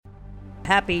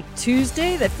Happy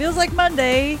Tuesday that feels like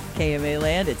Monday. KMA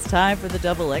Land, it's time for the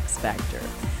Double X Factor.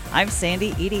 I'm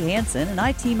Sandy Edie Hansen, and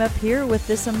I team up here with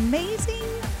this amazing,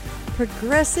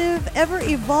 progressive,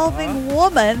 ever-evolving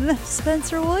woman,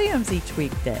 Spencer Williams, each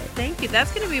weekday. Thank you.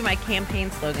 That's going to be my campaign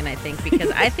slogan, I think,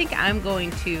 because I think I'm going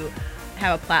to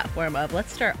have a platform of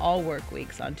let's start all work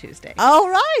weeks on Tuesday. All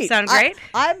right. Sound great?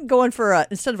 I'm going for,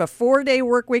 instead of a 4-day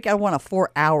work week, I want a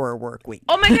 4-hour work week.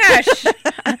 Oh, my gosh.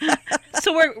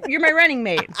 So you're my running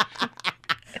mate.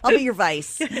 I'll be your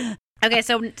vice. Okay,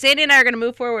 so Sandy and I are going to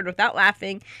move forward without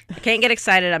laughing. I can't get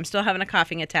excited. I'm still having a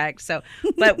coughing attack.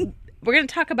 But we're going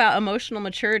to talk about emotional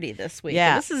maturity this week.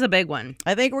 Yeah. This is a big one.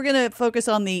 I think we're going to focus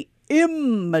on the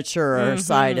immature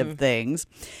side of things.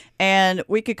 And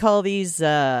we could call these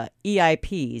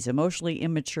EIPs, emotionally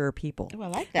immature people. Oh, I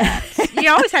like that.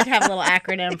 You always have to have a little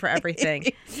acronym for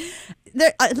everything.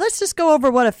 Let's just go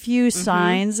over what a few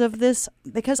signs of this,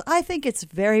 because I think it's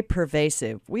very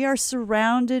pervasive. We are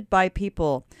surrounded by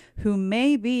people who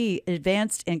may be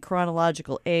advanced in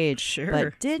chronological age,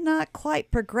 but did not quite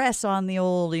progress on the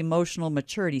old emotional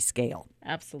maturity scale.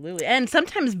 Absolutely. And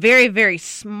sometimes very, very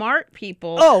smart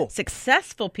people,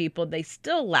 successful people, they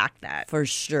still lack that. For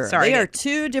sure. Sorry. They are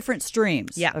two different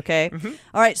streams. Yeah. Okay.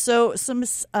 All right. So some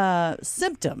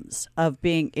symptoms of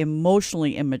being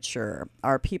emotionally immature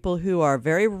are people who are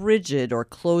very rigid or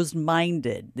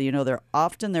closed-minded. You know, their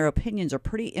opinions are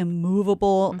pretty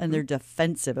immovable and they're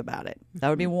defensive about it. That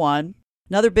would be one.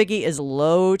 Another biggie is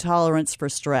low tolerance for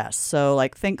stress. So,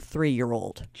 like, think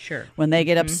 3-year-old. Sure. When they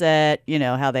get upset, you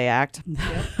know how they act.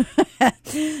 Yep.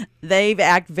 They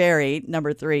act very,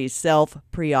 number 3,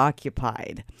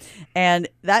 self-preoccupied. And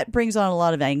that brings on a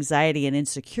lot of anxiety and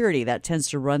insecurity. That tends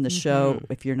to run the show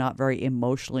if you're not very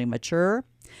emotionally mature.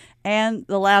 And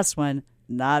the last one,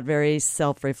 not very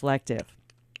self-reflective.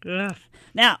 Ugh.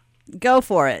 Now, go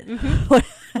for it.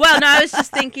 Well, no, I was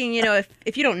just thinking, you know,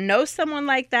 if you don't know someone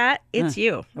like that, it's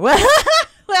you. Well,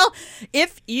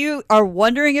 if you are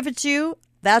wondering if it's you,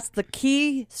 that's the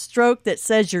key stroke that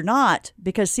says you're not,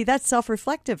 because see, that's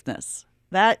self-reflectiveness.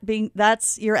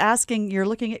 You're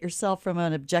looking at yourself from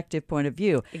an objective point of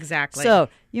view. Exactly. So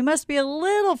you must be a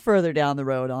little further down the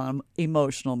road on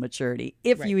emotional maturity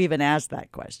if you even ask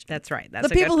that question. That's right. That's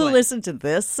the people who listen to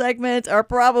this segment are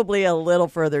probably a little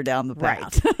further down the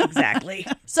path. Right. Exactly.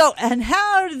 So, and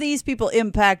how do these people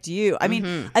impact you? I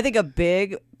mean, I think a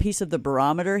big piece of the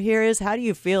barometer here is, how do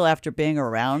you feel after being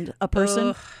around a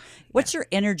person? What's your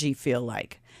energy feel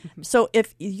like? So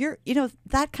if you're,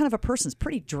 that kind of a person is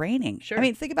pretty draining. Sure. I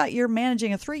mean, think about you're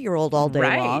managing a 3-year-old all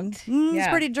day long. It's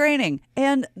pretty draining.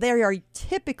 And they are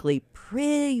typically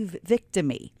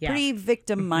pre-victim-y,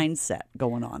 pre-victim mindset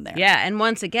going on there. Yeah, and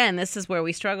once again, this is where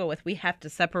we struggle with. We have to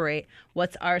separate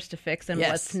what's ours to fix and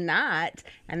what's not.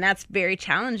 And that's very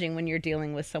challenging when you're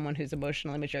dealing with someone who's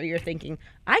emotionally mature. You're thinking,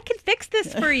 I can fix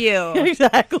this for you.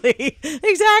 Exactly.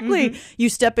 You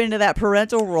step into that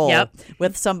parental role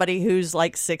with somebody who's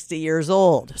like 60 years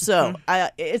old. So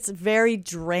it's very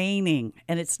draining,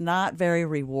 and it's not very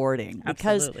rewarding.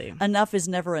 Absolutely. Because enough is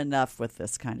never enough with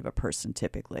this kind of a person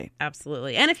typically.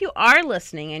 Absolutely. And if you are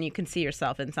listening and you can see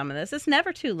yourself in some of this, it's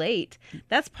never too late.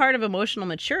 That's part of emotional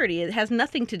maturity. It has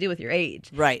nothing to do with your age.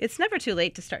 Right. It's never too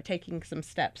late to start taking some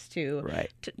steps to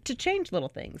change little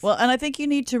things. Well, and I think you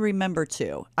need to remember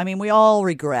too, I mean, we all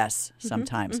regress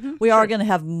sometimes. We are going to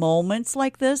have moments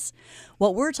like this.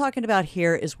 What we're talking about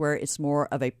here is where it's more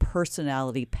of a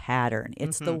personality pattern.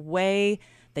 It's the way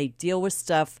they deal with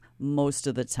stuff most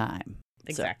of the time.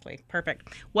 Exactly. So.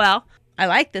 Perfect. Well, I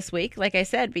like this week, like I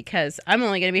said, because I'm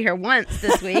only going to be here once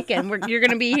this week, and you're going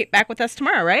to be back with us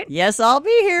tomorrow, right? Yes, I'll be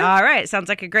here. All right. Sounds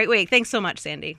like a great week. Thanks so much, Sandy.